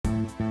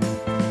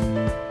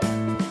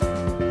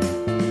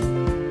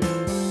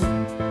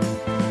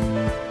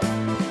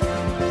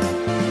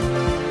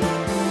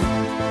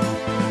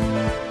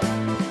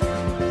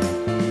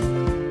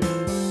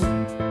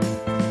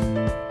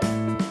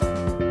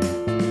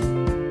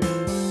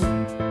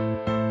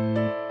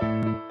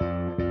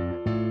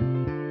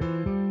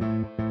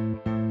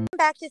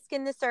back to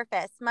Skin the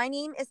Surface. My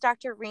name is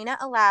Dr. Rina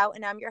Alau,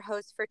 and I'm your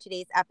host for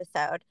today's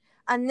episode.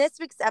 On this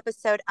week's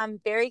episode, I'm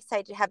very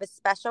excited to have a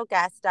special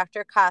guest,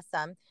 Dr.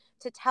 Qasim,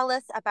 to tell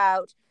us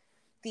about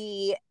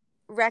the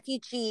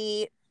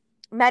refugee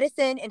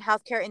medicine and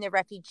healthcare in the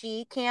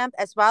refugee camp,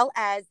 as well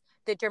as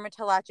the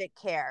dermatologic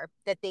care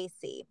that they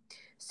see.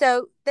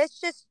 So let's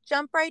just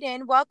jump right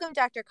in. Welcome,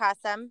 Dr.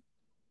 Qasim.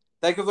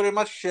 Thank you very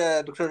much,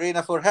 Dr.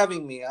 Reina, for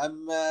having me.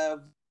 I'm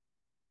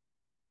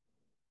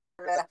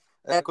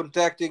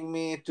contacting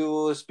me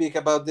to speak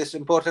about this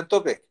important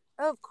topic.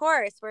 Of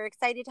course, we're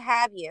excited to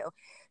have you.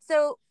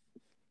 So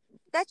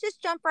let's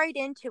just jump right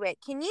into it.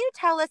 Can you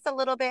tell us a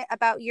little bit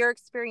about your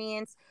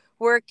experience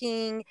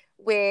working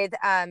with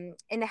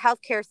in the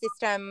healthcare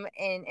system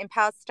in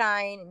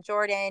Palestine and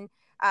Jordan,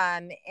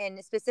 and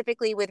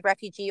specifically with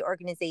refugee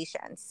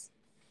organizations?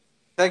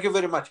 Thank you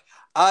very much.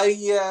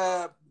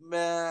 I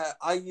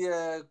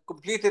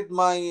completed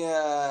my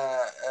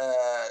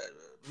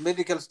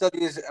medical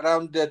studies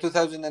around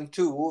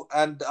 2002,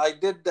 and I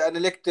did an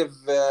elective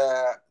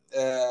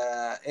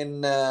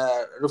in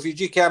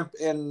refugee camp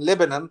in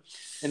Lebanon,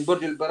 in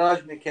Burj al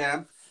Barajni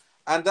camp,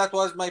 and that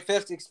was my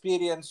first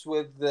experience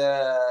with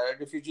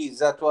refugees.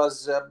 That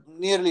was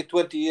nearly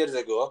 20 years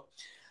ago,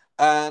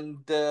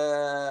 and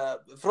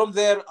from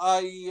there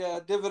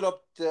I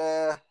developed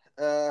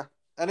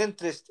an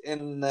interest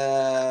in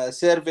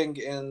serving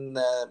in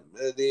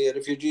the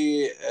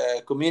refugee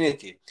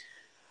community.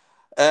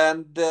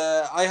 And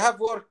I have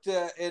worked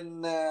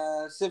in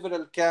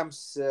several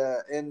camps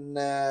in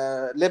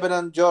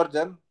Lebanon,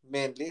 Jordan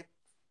mainly.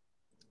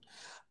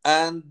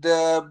 And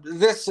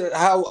this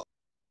how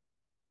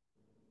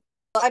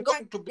I'm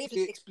going to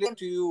briefly explain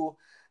to you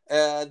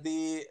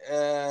the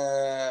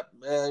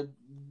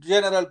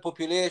general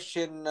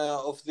population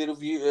of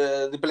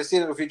the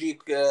Palestinian refugee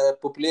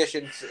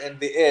populations in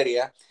the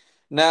area.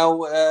 Now,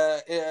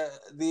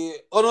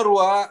 the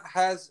UNRWA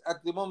has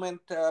at the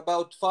moment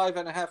about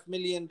 5.5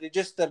 million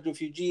registered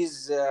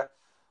refugees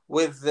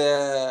with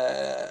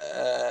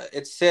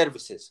its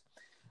services.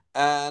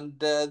 And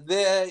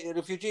the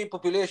refugee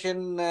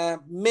population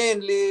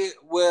mainly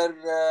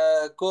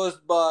were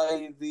caused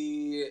by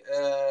the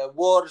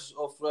wars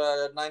of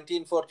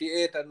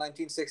 1948 and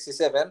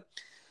 1967.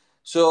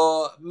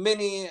 So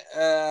many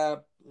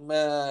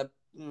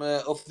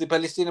of the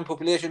Palestinian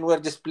population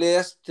were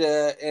displaced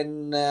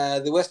in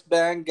the West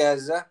Bank,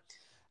 Gaza,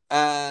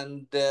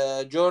 and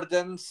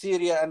Jordan,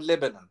 Syria, and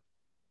Lebanon.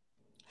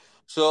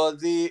 So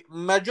the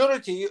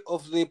majority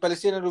of the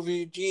Palestinian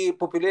refugee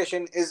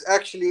population is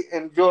actually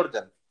in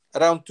Jordan,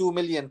 around 2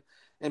 million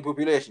in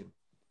population.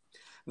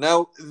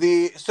 Now,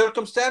 the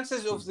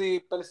circumstances of the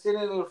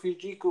Palestinian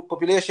refugee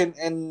population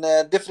in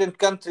different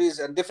countries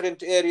and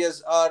different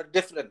areas are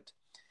different.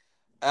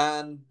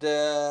 And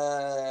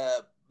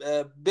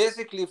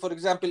basically, for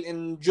example,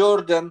 in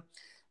Jordan,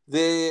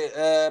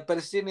 the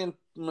Palestinian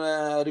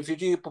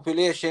refugee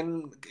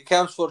population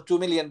counts for 2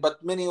 million,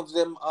 but many of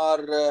them are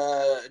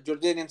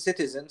Jordanian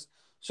citizens,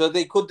 so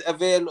they could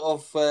avail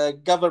of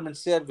government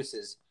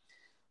services.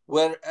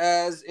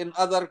 Whereas in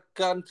other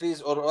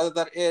countries or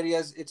other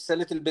areas, it's a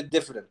little bit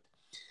different.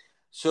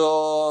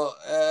 So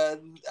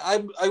I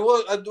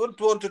don't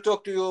want to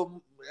talk to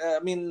you,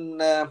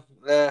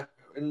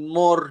 in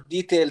more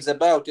details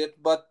about it,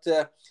 but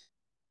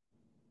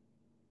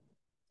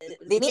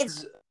the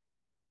needs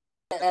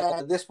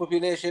this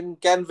population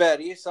can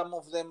vary. Some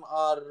of them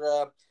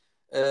are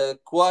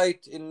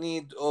quite in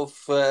need of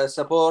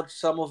support.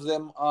 Some of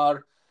them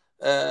are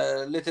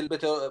a little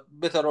bit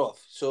better off.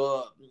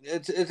 So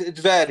it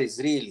varies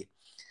really.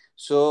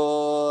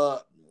 So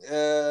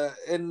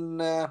in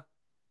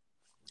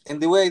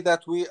the way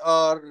that we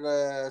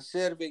are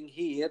serving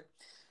here,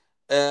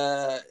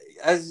 uh,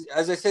 as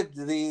I said,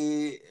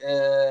 the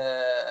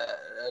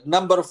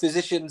number of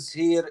physicians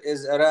here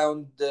is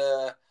around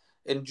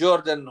in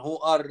Jordan who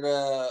are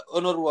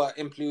UNRWA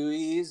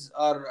employees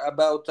are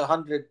about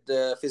 100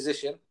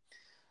 physicians,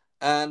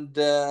 and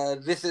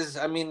this is,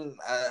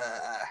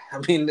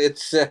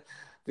 it's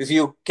if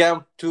you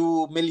count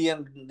 2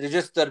 million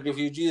registered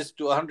refugees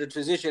to 100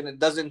 physicians, it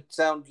doesn't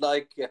sound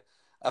like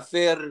a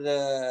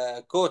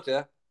fair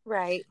quota.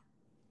 Right.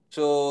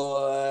 So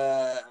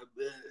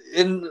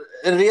in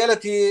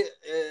reality,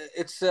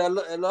 it's a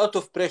lot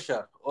of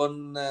pressure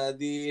on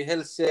the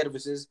health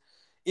services,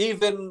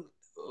 even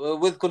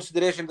with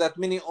consideration that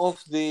many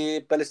of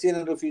the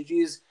Palestinian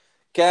refugees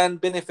can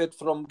benefit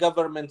from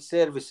government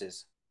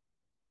services.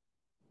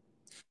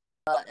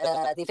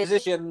 The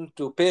physician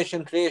to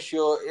patient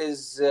ratio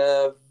is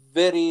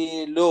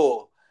very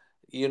low,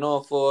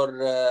 for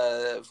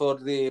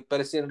the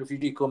Palestinian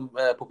refugee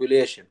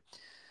population.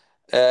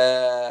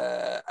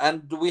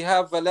 And we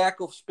have a lack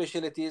of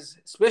specialties,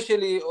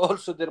 especially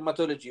also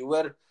dermatology,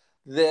 where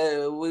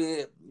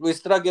we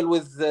struggle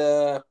with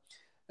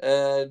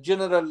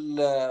general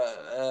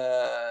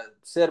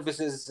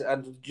services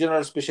and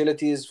general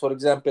specialties, for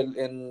example,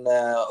 in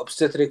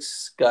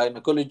obstetrics,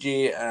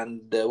 gynecology,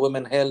 and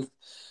women health,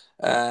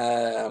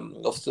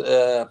 of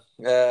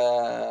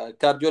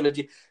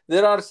cardiology.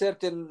 There are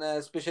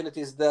certain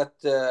specialties that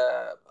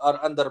are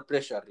under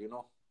pressure, you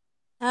know.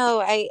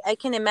 Oh, I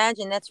can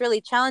imagine that's really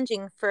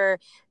challenging for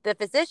the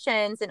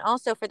physicians and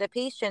also for the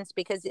patients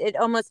because it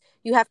almost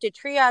you have to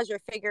triage or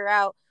figure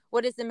out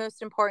what is the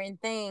most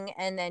important thing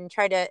and then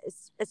try to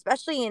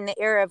especially in the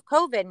era of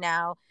COVID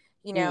now,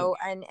 Mm.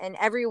 and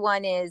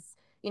everyone is,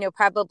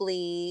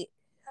 probably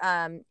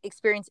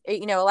experience, a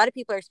lot of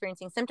people are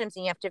experiencing symptoms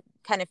and you have to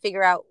kind of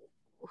figure out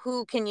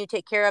who can you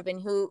take care of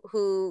and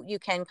who you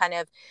can kind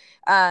of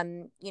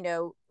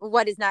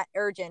what is not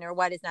urgent or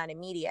what is not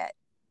immediate.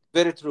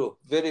 Very true,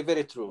 very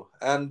very true.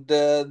 And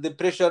the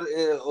pressure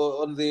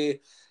on the,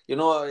 you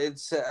know,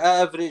 it's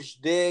average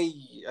day.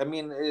 I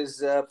mean,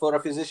 is for a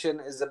physician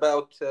is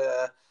about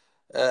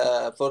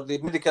for the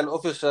medical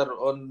officer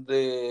on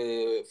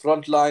the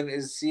front line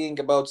is seeing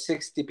about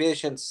 60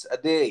 patients a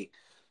day.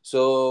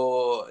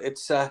 So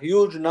it's a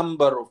huge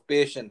number of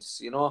patients,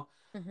 you know,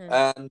 Mm-hmm.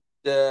 and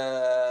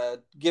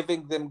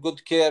giving them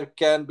good care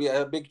can be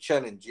a big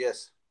challenge.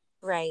 Yes.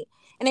 Right.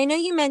 And I know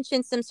you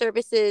mentioned some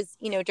services,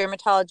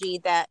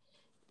 dermatology that,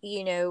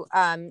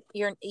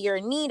 you're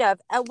in need of.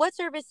 What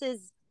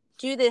services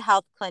do the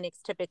health clinics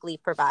typically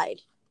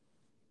provide?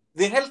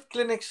 The health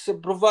clinics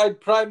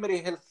provide primary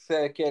health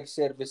care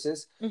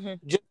services, Mm-hmm.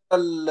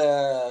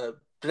 general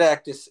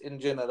practice in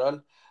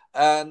general,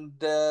 and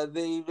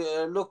they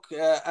look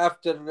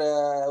after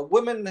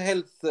women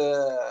health.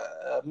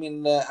 I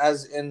mean,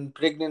 as in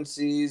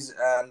pregnancies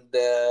and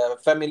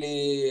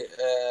family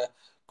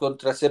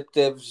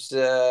contraceptives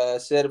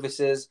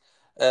services,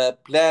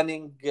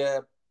 planning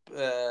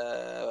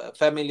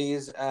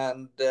families,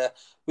 and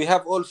we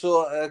have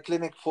also a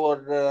clinic for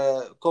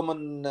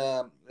common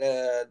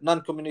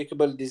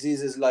non-communicable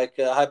diseases like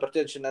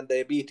hypertension and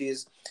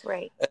diabetes.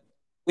 Right. Uh,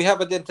 we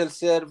have a dental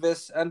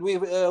service, and we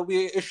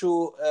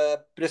issue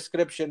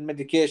prescription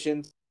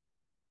medications,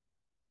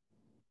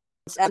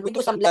 and we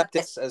do some lab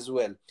tests as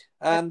well.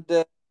 And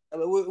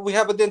we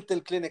have a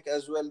dental clinic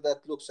as well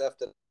that looks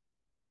after.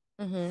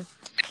 Mm-hmm.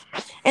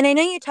 And I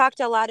know you talked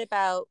a lot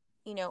about,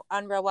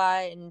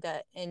 UNRWA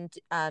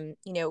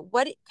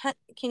what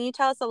can you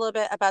tell us a little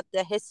bit about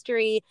the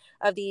history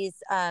of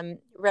these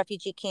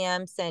refugee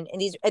camps and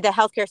these the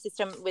healthcare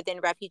system within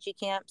refugee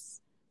camps?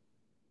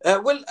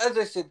 Well, as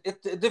I said,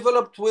 it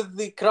developed with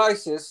the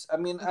crisis. I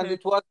mean, and Mm-hmm.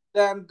 it was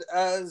planned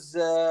as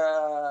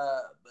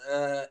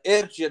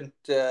urgent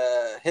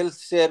health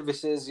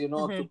services, you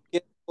know, Mm-hmm. to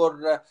care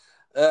for.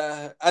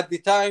 At the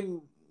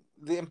time,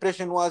 the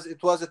impression was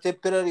it was a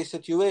temporary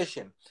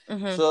situation.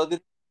 Mm-hmm. So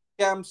the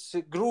camps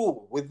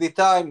grew with the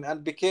time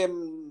and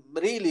became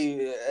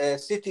really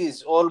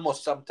cities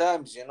almost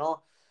sometimes, you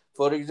know.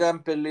 For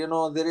example, you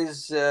know, there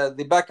is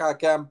the Baka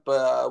camp,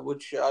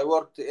 which I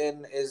worked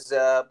in, is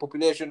a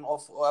population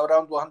of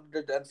around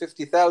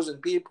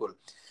 150,000 people.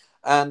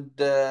 And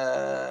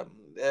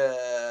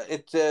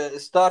it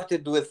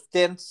started with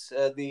tents.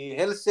 The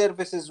health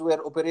services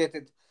were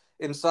operated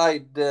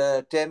inside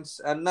tents,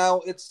 and now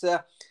it's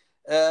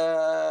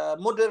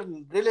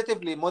modern,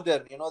 relatively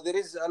modern. You know, there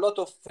is a lot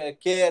of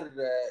care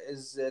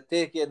is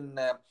taken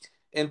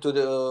into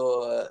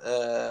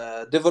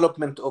the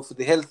development of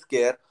the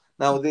healthcare.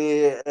 Now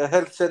the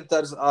health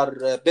centers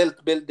are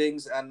built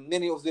buildings, and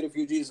many of the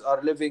refugees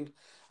are living.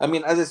 I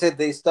mean, as I said,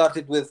 they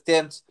started with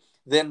tents,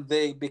 then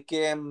they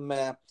became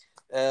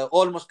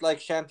almost like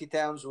shanty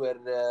towns,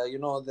 where you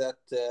know that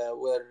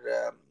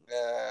were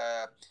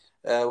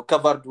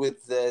covered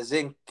with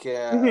zinc.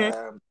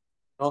 Mm-hmm.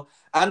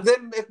 And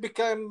then it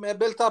became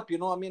built up. You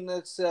know, I mean,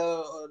 it's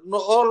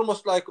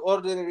almost like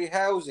ordinary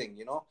housing.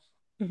 You know,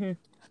 Mm-hmm.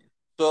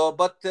 so,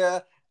 but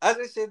as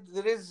I said,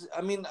 there is,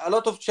 I mean, a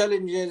lot of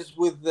challenges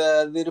with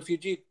the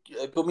refugee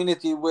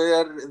community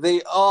where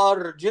they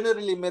are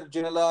generally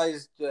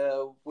marginalized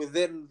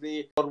within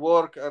the for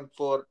work and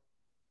for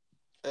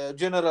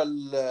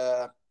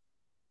general,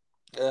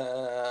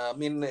 I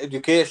mean,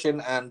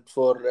 education and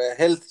for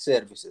health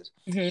services.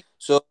 Mm-hmm.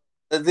 So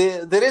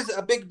there is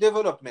a big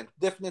development,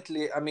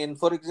 definitely. I mean,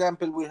 for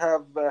example, we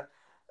have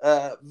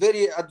a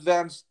very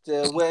advanced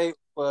way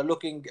of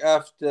looking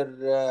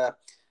after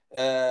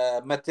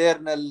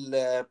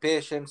maternal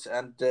patients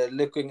and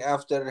looking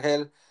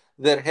after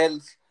their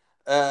health.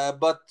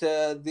 But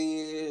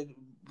the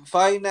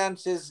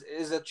finances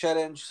is a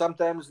challenge.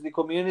 Sometimes the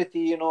community,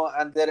 you know,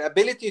 and their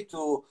ability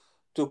to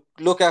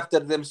look after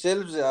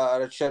themselves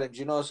are a challenge.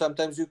 You know,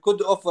 sometimes you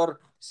could offer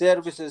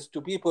services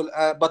to people,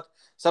 but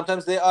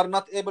sometimes they are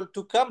not able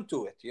to come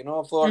to it, you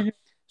know, for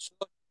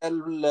social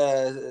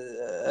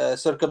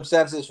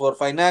circumstances, for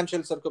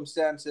financial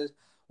circumstances,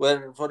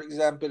 where, for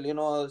example, you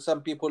know,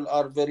 some people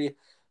are very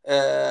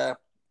uh,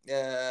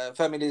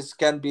 families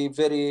can be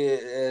very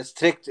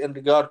strict in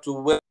regard to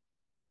where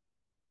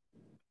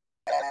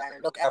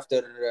look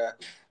after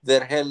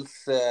their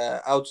health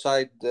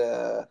outside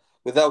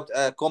without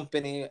a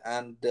company,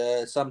 and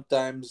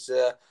sometimes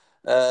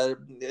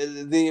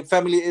the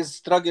family is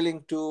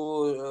struggling to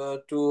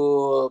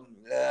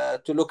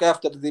look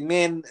after the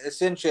main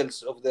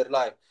essentials of their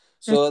life.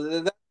 So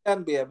that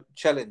can be a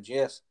challenge.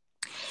 Yes.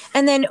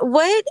 And then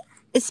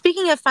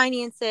speaking of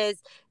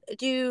finances,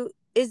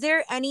 is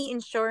there any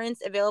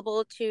insurance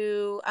available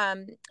to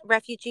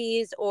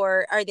refugees,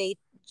 or are they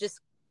just,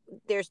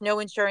 there's no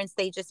insurance,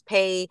 they just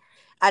pay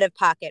out of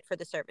pocket for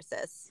the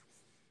services?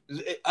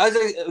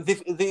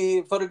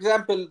 For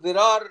example, there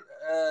are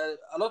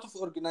a lot of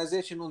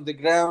organizations on the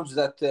grounds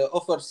that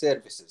offer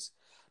services.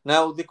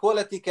 Now, the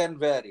quality can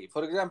vary.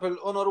 For example,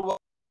 UNRWA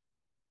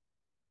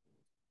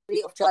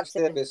free of charge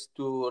service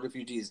to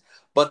refugees,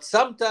 but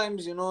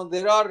sometimes,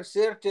 there are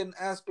certain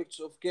aspects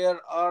of care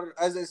are,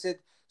 as I said,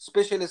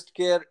 specialist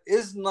care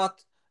is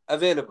not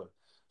available.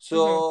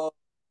 So,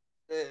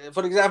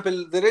 for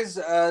example, there is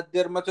a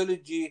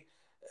dermatology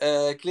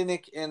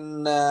clinic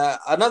in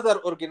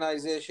another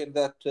organization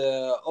that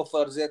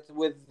offers it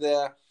with,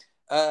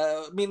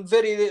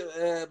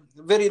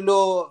 very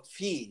low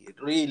fee,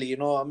 really.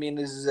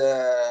 Is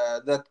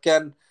that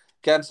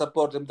can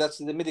support them. That's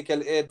the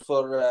medical aid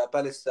for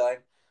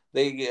Palestine.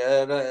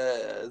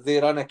 They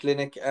run a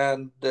clinic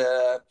and.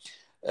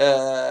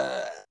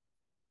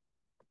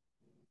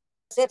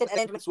 Certain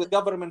arrangements with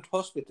government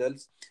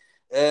hospitals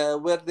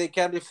where they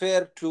can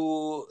refer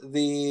to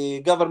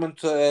the government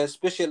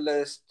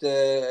specialist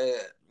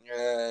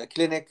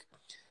clinic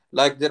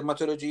like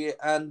dermatology,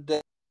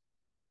 and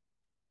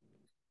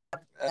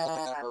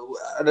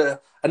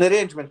an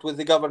arrangement with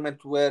the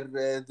government where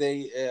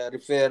they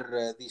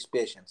refer these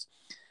patients.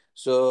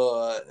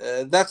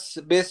 So that's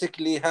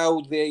basically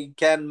how they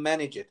can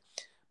manage it.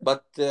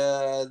 But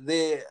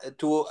they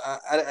to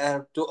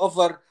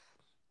offer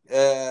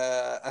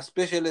a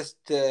specialist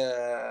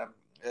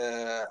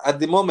at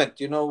the moment,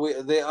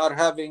 they are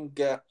having.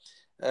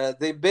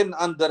 They've been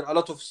under a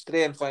lot of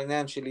strain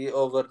financially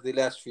over the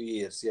last few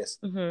years. Yes,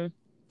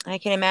 I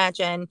can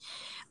imagine.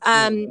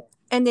 And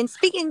then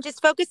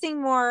just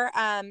focusing more.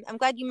 I'm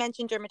glad you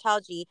mentioned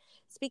dermatology.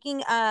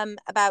 Speaking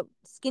about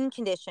skin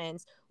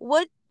conditions,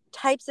 what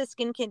types of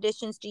skin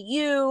conditions do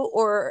you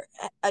or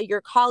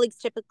your colleagues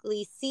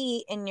typically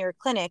see in your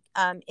clinic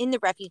in the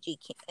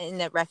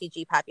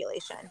refugee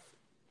population?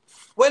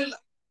 Well,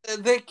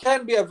 there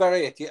can be a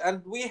variety,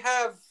 and we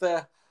have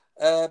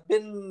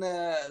been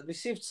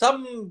received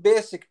some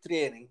basic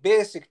training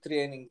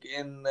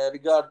in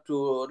regard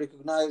to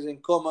recognizing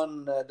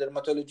common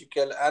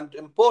dermatological and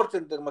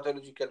important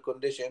dermatological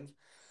conditions.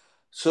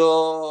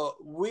 So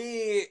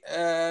we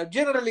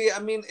generally,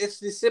 it's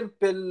the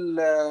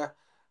simple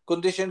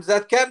conditions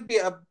that can be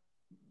a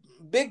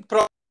big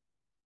problem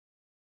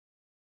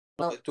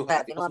to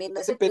have.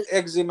 Simple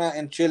eczema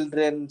in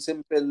children,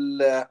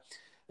 simple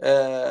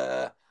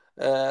uh,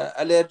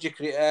 allergic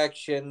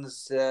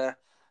reactions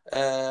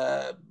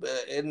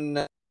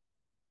in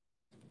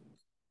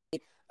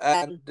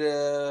and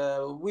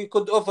we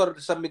could offer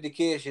some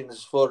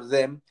medications for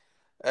them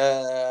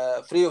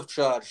free of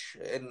charge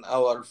in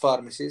our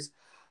pharmacies.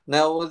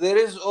 Now, there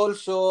is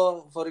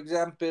also, for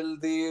example,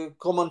 the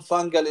common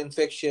fungal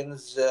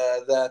infections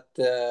that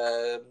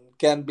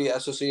can be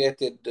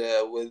associated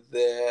with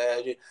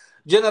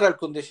general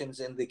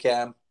conditions in the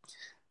camp.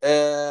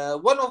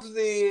 One of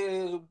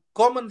the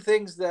common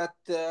things that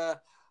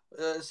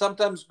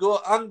sometimes go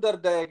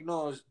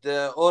underdiagnosed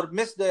or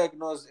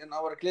misdiagnosed in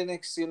our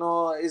clinics,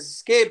 is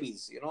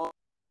scabies.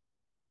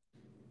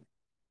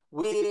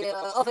 We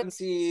often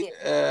see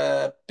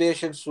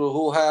patients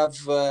who have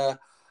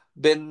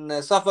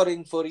been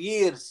suffering for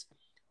years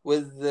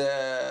with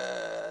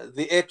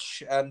the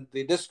itch and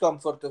the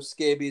discomfort of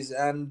scabies,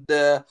 and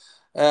they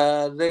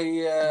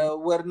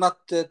were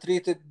not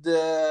treated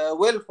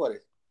well for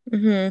it.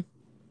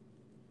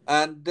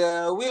 And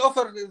we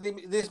offer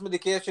these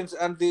medications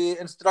and the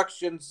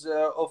instructions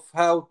of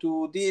how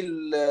to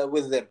deal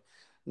with them.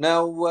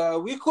 Now,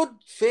 we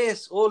could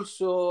face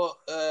also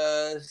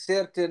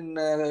certain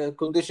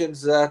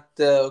conditions that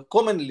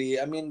commonly,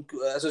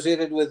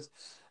 associated with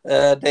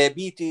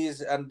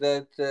diabetes, and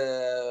that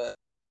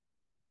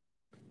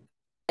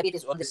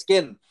diabetes on the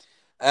skin.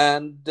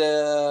 And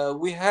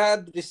we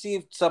had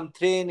received some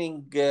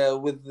training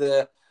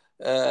within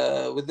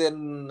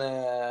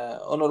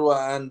UNRWA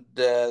and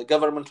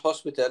government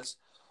hospitals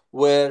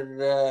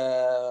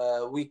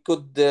where we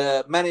could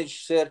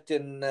manage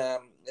certain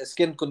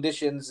skin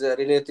conditions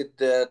related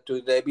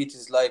to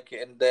diabetes, like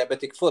in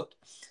diabetic foot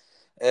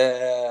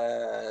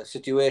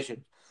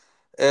situation.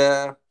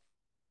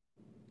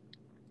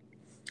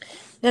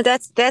 No,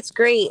 that's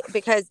great,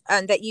 because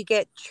that you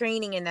get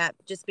training in that.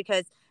 Just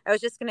because I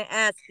was just going to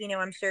ask,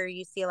 I'm sure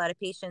you see a lot of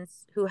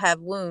patients who have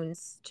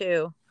wounds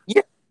too.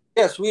 Yeah.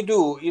 Yes, we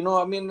do.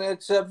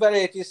 It's a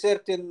variety.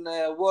 Certain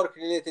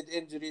work-related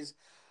injuries,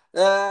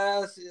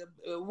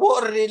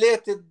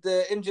 war-related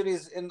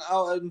injuries in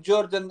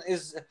Jordan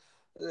is.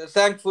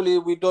 Thankfully,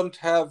 we don't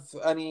have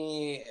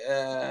any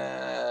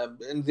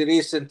in the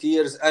recent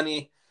years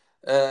any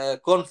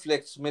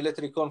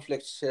military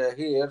conflicts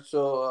here,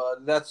 so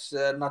that's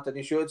not an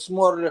issue. It's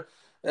more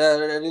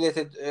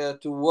related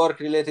to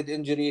work-related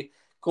injury,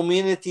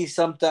 community,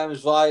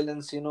 sometimes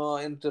violence,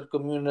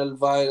 intercommunal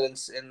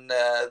violence in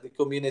the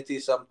community,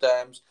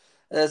 sometimes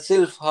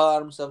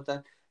self-harm,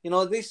 sometimes.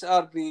 these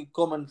are the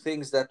common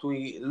things that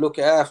we look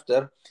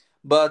after.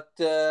 But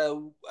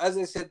as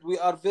I said, we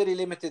are very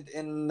limited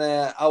in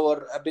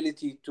our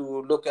ability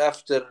to look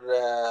after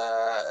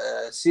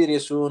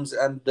serious wounds,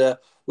 and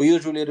we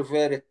usually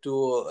refer it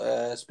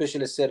to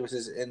specialist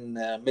services in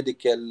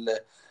medical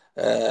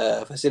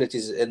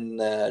facilities in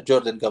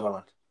Jordan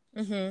government.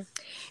 Mm-hmm.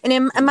 And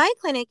in my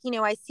clinic,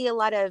 I see a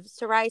lot of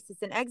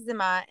psoriasis and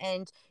eczema,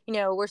 and,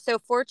 we're so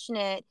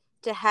fortunate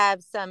to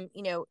have some,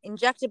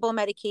 injectable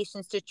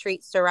medications to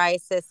treat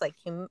psoriasis, like,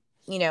 Mm.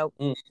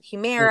 Mm.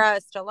 Humira,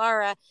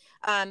 Stelara.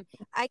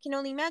 I can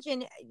only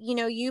imagine,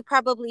 you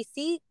probably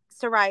see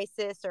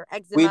psoriasis or We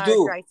eczema or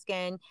do. dry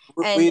skin,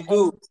 We and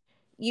do.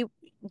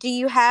 do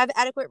you have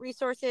adequate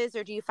resources,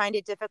 or do you find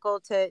it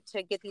difficult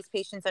to get these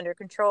patients under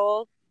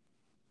control?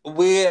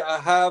 We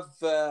have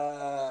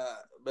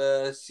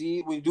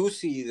we do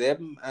see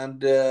them, and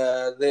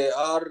they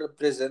are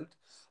present,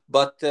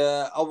 but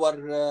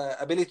our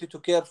ability to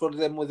care for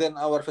them within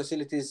our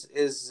facilities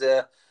is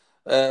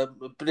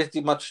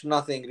pretty much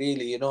nothing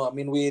really. I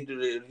mean, we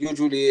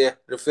usually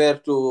refer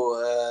to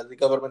the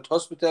government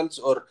hospitals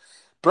or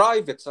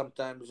private,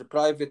 sometimes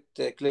private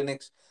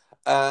clinics,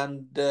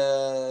 and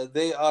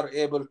they are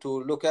able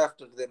to look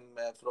after them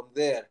from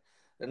there.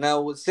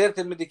 Now,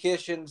 certain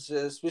medications,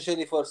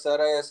 especially for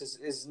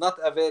psoriasis, is not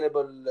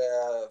available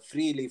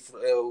freely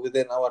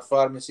within our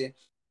pharmacy.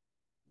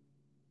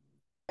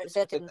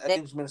 Certain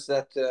arrangements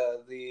that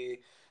the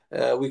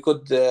we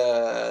could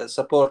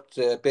support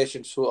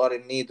patients who are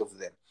in need of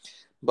them,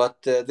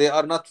 but they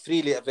are not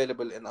freely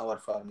available in our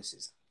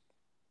pharmacies.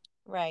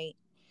 Right.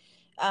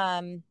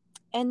 And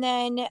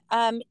then,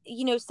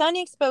 sun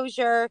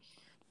exposure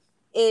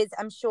is,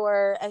 I'm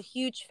sure, a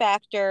huge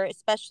factor,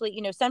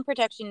 especially, sun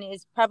protection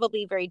is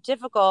probably very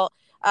difficult,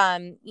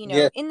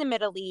 Yes, in the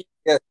Middle East.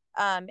 yes.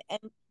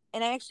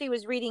 And I actually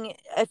was reading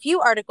a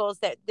few articles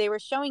that they were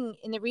showing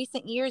in the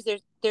recent years,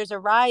 there's a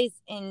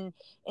rise in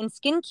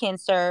skin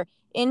cancer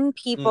in Mm.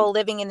 people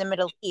living in the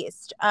Middle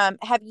East.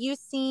 Have you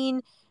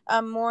seen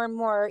more and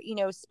more,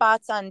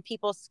 spots on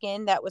people's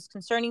skin that was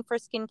concerning for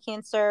skin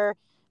cancer?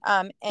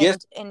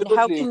 Yes, And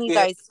how absolutely. can you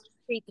guys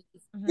treat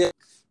these? Mhm. Yeah,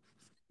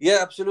 yeah,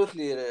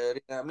 absolutely.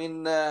 Rina. I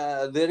mean,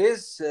 there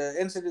is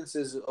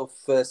incidences of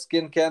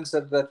skin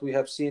cancer that we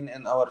have seen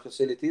in our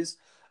facilities,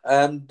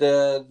 and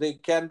they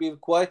can be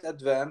quite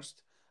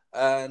advanced.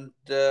 And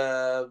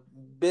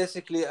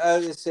basically,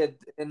 as I said,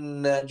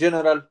 in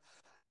general,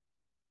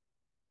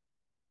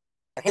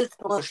 health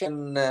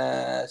promotion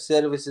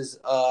services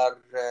are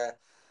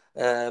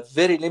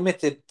very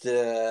limited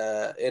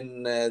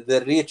in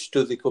their reach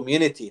to the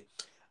community,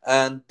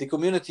 and the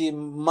community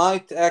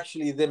might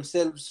actually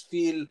themselves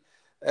feel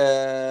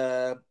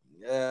uh,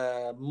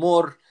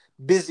 more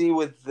busy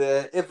with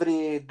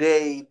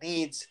everyday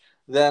needs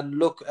than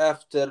look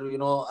after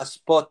a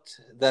spot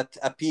that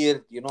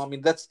appeared. I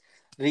mean, that's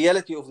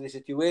reality of the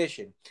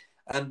situation,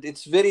 and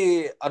it's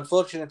very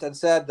unfortunate and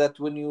sad that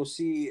when you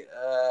see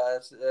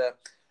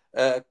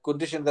a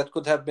condition that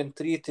could have been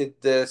treated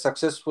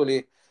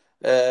successfully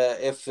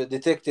if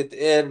detected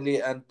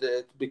early, and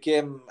it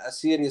became a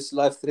serious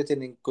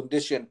life-threatening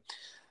condition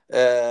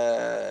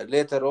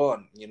later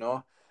on,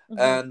 Mhm.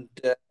 and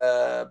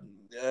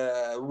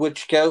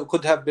which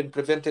could have been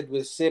prevented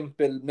with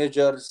simple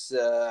measures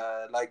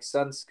like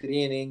sun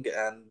screening.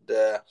 And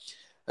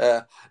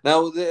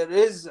now there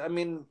is, I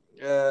mean,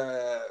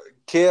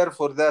 care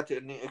for that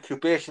in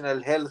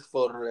occupational health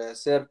for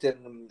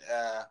certain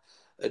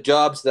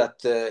jobs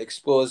that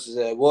expose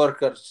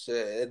workers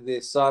in the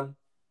sun.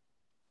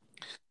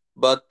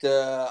 But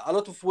a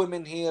lot of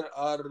women here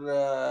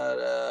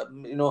are,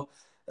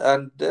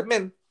 and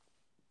men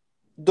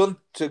don't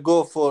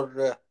go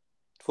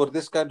for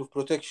this kind of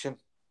protection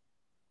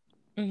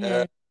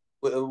uh,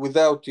 Mhm.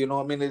 without,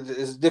 I mean,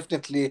 it's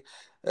definitely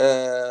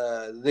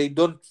they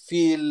don't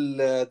feel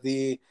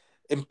the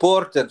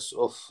importance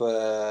of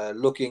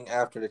looking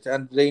after it,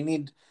 and they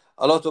need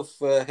a lot of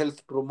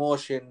health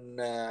promotion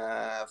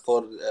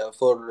for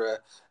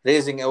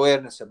raising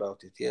awareness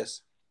about it.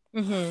 Yes.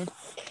 Mhm.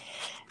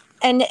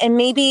 And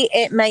maybe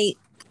it might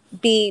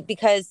be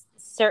because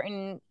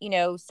certain,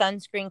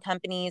 sunscreen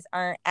companies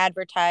aren't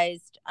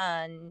advertised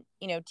on,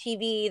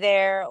 TV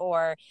there,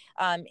 or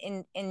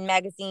in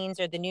magazines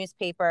or the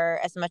newspaper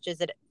as much as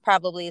it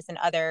probably is in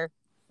other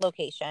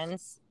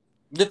locations.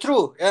 The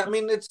true. I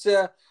mean, it's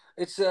a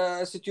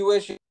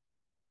situation.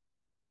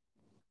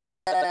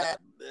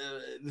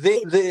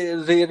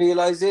 The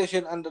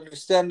realization and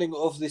understanding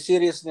of the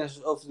seriousness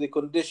of the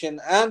condition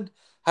and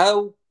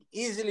how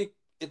easily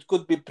it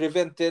could be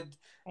prevented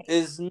Right.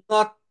 is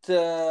not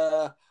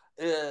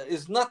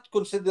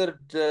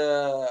considered.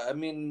 I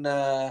mean,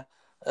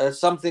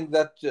 something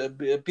that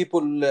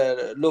people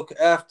look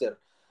after,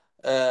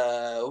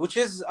 which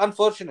is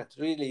unfortunate,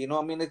 really.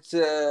 I mean, it's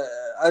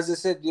as I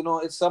said,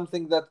 it's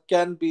something that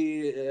can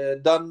be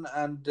done,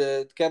 and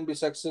it can be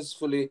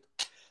successfully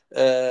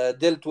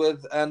dealt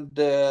with, and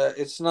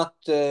it's not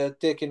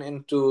taken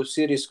into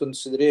serious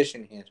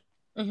consideration here.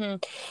 Hmm.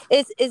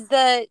 Is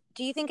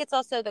do you think it's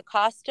also the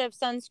cost of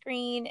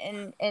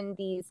sunscreen and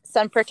these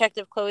sun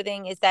protective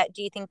clothing?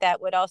 Do you think that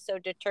would also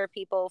deter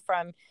people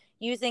from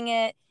using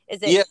it?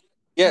 Is it? Yeah,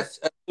 yes,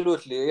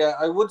 absolutely. Yeah,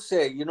 I would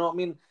say, I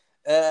mean,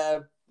 uh,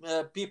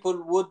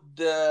 people would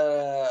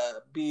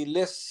be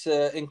less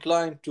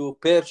inclined to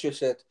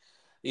purchase it.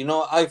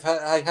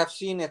 I have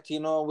seen it,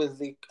 with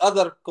the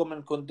other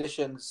common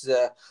conditions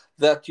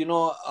that,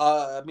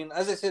 I mean,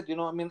 as I said,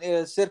 I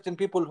mean, certain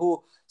people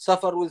who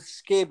suffer with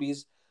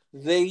scabies,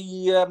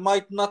 they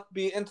might not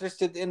be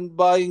interested in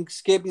buying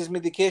scabies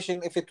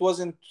medication if it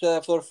wasn't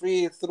for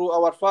free through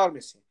our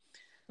pharmacy.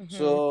 Hmm.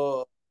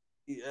 So,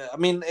 yeah, I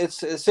mean,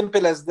 it's as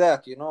simple as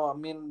that. I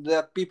mean,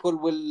 that people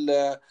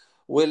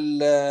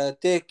will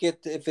take it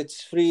if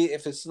it's free.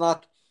 If it's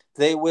not,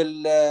 they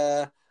will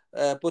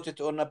put it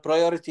on a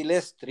priority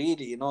list.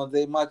 Really,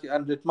 they might,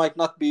 and it might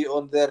not be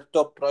on their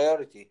top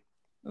priority.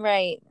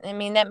 Right. I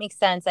mean, that makes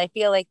sense. I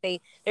feel like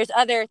there's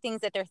other things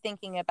that they're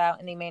thinking about,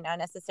 and they may not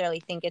necessarily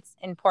think it's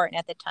important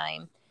at the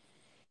time.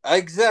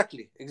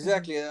 Exactly, Hmm.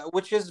 exactly.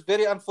 Which is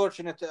very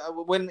unfortunate.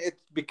 When it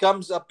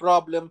becomes a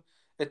problem,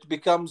 it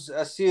becomes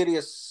a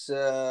serious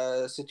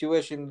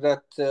situation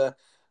that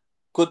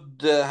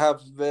could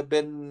have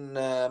been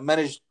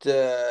managed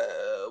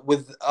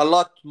with a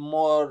lot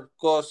more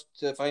cost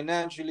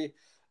financially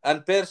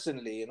and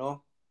personally,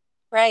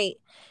 Right.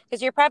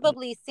 Because you're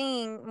probably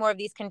seeing more of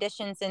these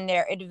conditions in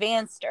their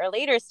advanced or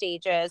later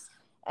stages,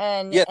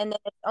 Yes, and then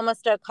it's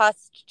almost a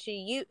cost to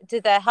you,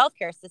 to the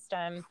healthcare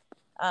system.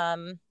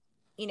 Um,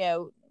 you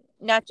know,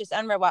 not just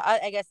UNRWA,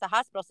 I guess the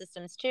hospital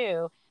systems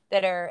too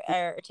that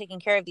are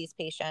taking care of these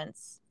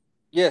patients.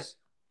 yes.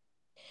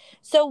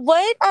 So,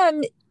 what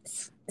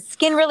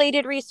skin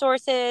related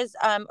resources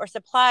or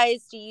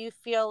supplies do you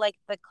feel like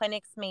the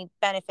clinics may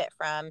benefit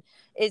from?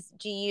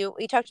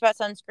 We talked about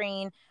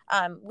sunscreen,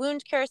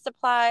 wound care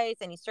supplies,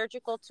 any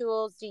surgical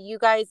tools? Do you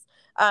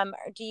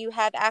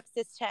have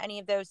access to any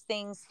of those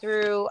things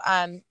through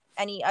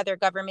any other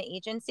government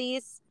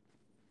agencies?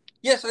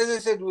 Yes, as I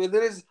said,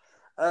 there is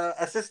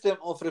a system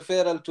of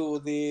referral to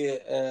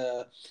the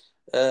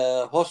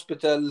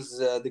hospitals,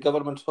 the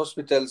government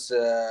hospitals,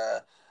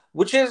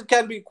 which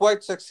can be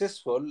quite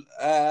successful.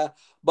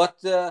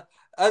 But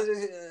as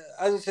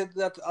I said,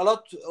 that a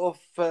lot of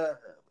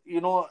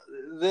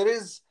there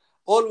is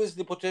always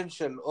the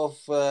potential of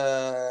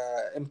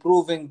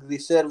improving the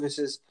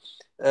services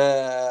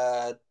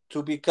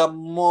to become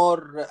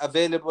more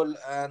available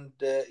and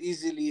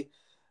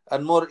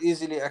more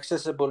easily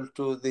accessible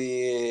to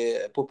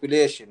the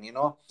population,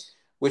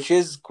 which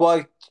is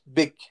quite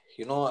big,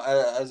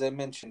 as I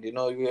mentioned,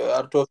 we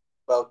are talking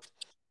about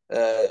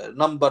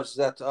numbers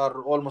that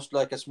are almost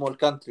like a small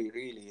country,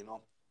 really,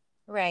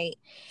 Right.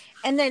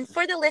 And then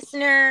for the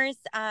listeners,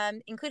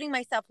 including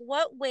myself,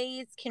 what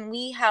ways can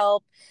we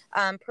help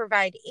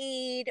provide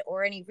aid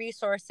or any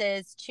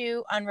resources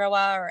to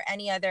UNRWA or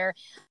any other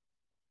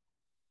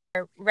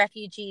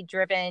refugee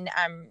driven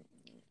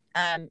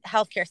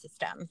healthcare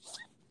system?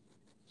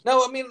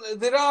 Now, I mean,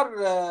 there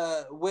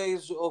are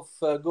ways of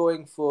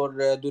going for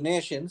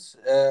donations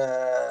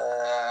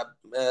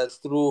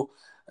through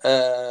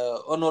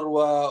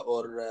UNRWA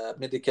or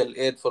Medical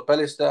Aid for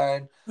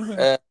Palestine. Mhm.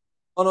 Uh,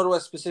 UNRWA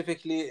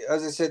specifically,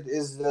 as I said,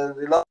 is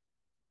reliable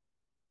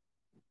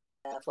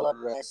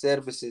for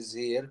services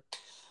here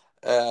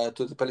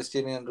to the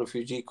Palestinian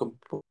refugee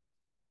community.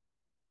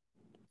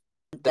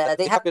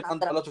 They have been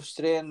under a lot of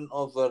strain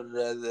over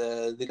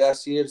the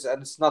last years,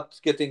 and it's not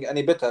getting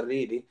any better,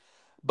 really.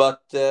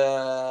 But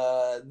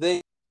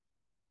they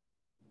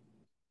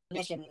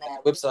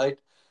website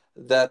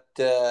that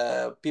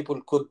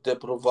people could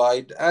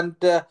provide, and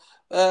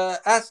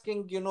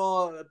asking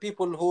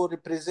people who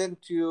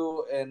represent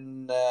you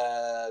in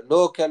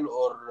local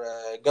or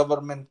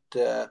government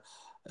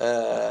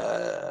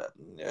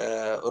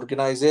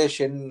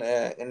organization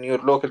in your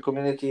local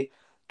community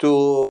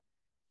to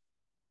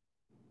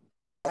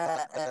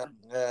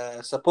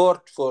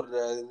support for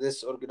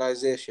this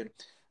organization,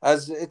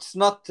 as it's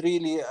not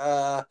really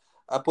a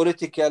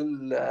political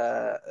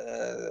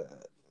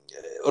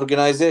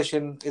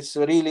organization. It's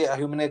really a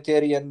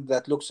humanitarian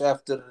that looks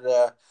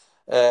after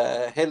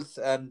health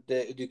and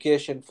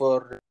education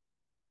for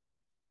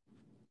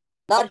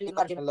largely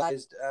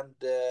marginalized and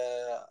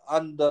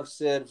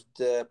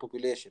underserved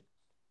population.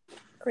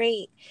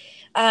 Great.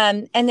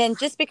 And then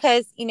just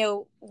because,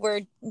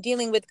 we're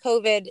dealing with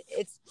COVID,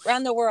 it's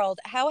around the world.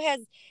 How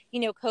has,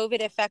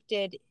 COVID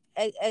affected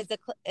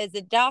as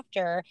a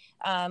doctor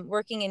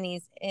working in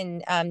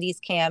these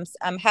camps?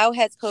 How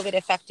has COVID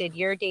affected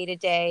your day to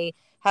day?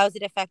 How has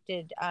it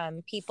affected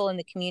people in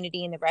the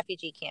community in the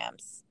refugee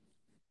camps?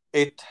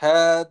 It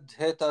had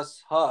hit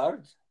us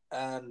hard,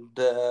 and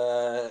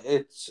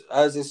it's,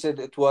 as I said,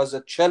 it was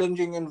a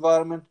challenging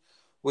environment,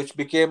 which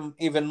became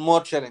even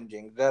more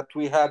challenging. That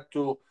we had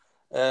to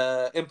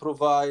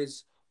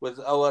improvise with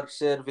our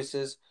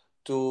services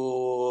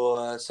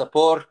to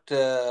support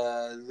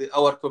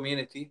our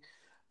community.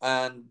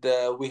 and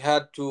we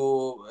had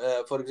to,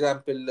 for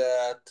example,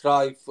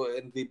 try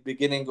in the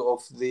beginning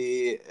of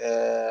the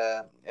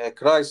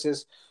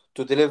crisis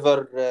to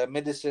deliver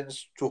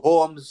medicines to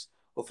homes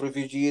of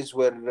refugees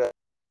where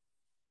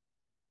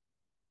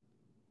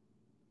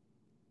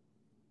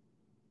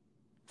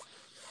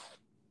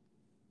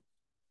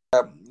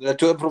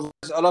to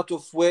improvise a lot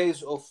of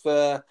ways of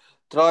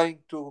trying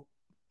to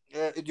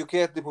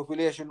educate the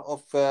population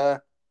of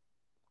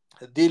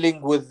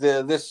dealing with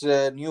this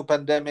new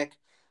pandemic,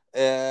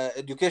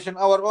 education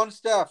our own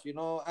staff,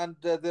 and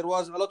there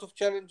was a lot of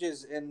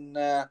challenges in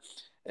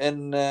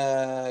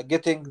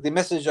getting the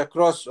message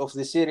across of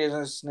the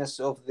seriousness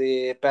of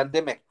the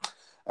pandemic.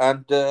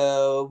 And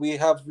we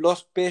have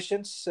lost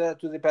patients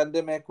to the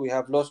pandemic. We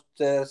have lost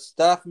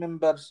staff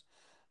members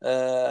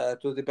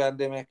to the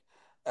pandemic,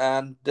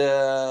 and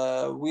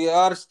we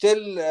are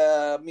still.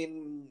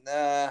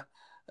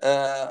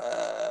 Uh,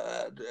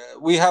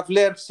 we have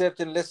learned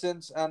certain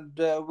lessons, and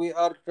we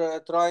are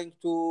trying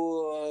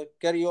to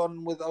carry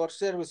on with our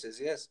services.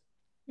 Yes.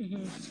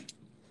 Mm-hmm.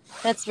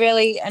 That's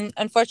really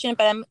unfortunate,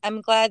 but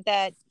I'm glad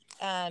that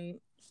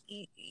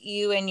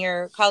you and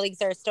your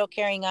colleagues are still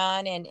carrying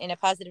on in a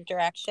positive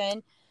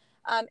direction.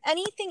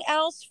 Anything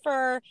else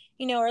for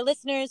our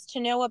listeners to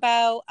know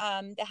about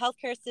the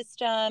healthcare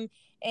system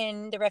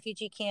in the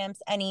refugee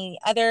camps? Any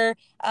other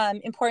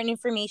important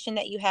information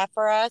that you have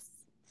for us?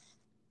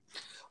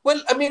 Well,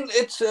 I mean,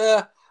 it's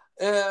a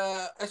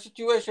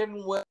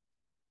situation where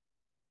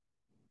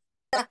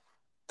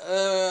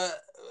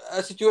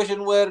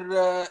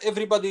uh,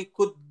 everybody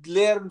could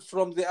learn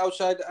from the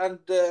outside, and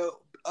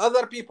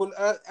other people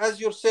as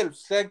yourself.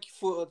 Thank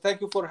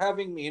you for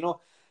having me.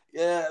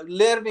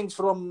 Learning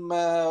from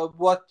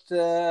what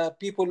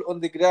people on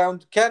the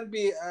ground can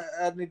be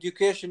an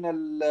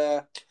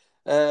educational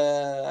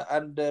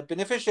and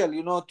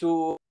beneficial.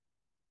 To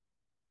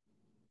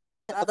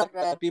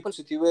other people's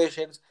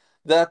situations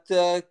that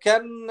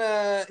can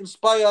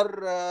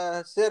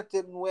inspire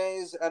certain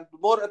ways and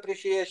more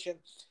appreciation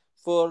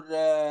for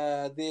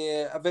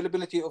the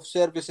availability of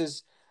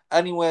services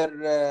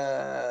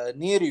anywhere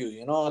near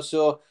you.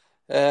 So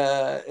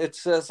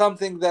it's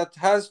something that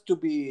has to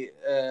be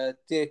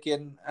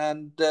taken,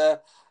 and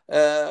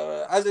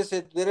as I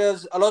said, there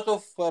is a lot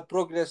of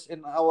progress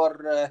in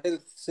our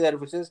health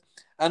services,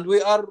 and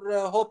we are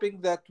hoping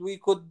that we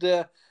could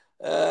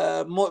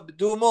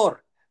do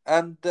more.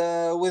 And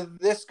with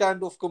this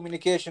kind of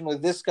communication,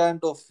 with this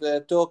kind of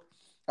talk,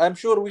 I'm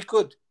sure we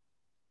could.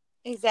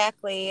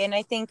 Exactly. And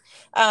I think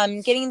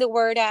getting the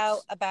word out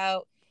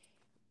about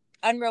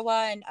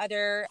UNRWA and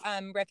other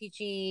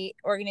refugee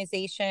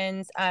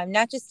organizations,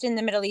 not just in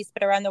the Middle East,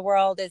 but around the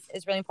world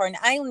is really important.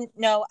 I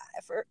know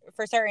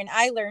for certain,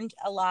 I learned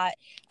a lot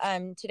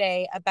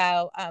today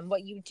about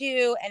what you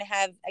do, and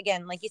have,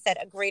 again, like you said,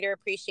 a greater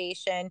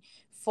appreciation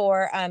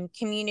for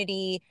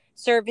community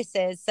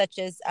services such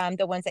as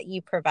the ones that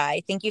you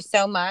provide. Thank you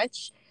so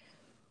much.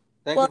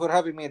 Thank you Well, for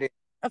having me, Ray.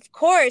 of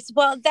course.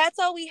 Well, that's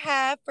all we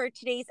have for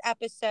today's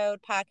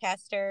episode,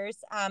 podcasters.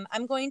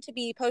 I'm going to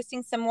be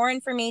posting some more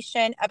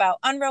information about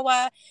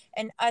UNRWA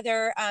and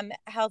other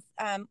health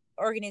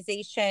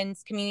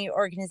organizations, community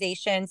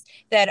organizations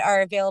that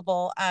are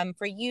available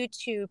for you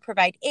to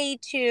provide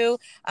aid to,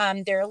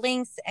 their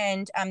links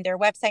and their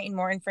website, and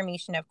more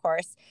information, of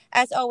course.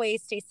 As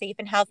always, stay safe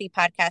and healthy,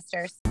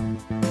 podcasters.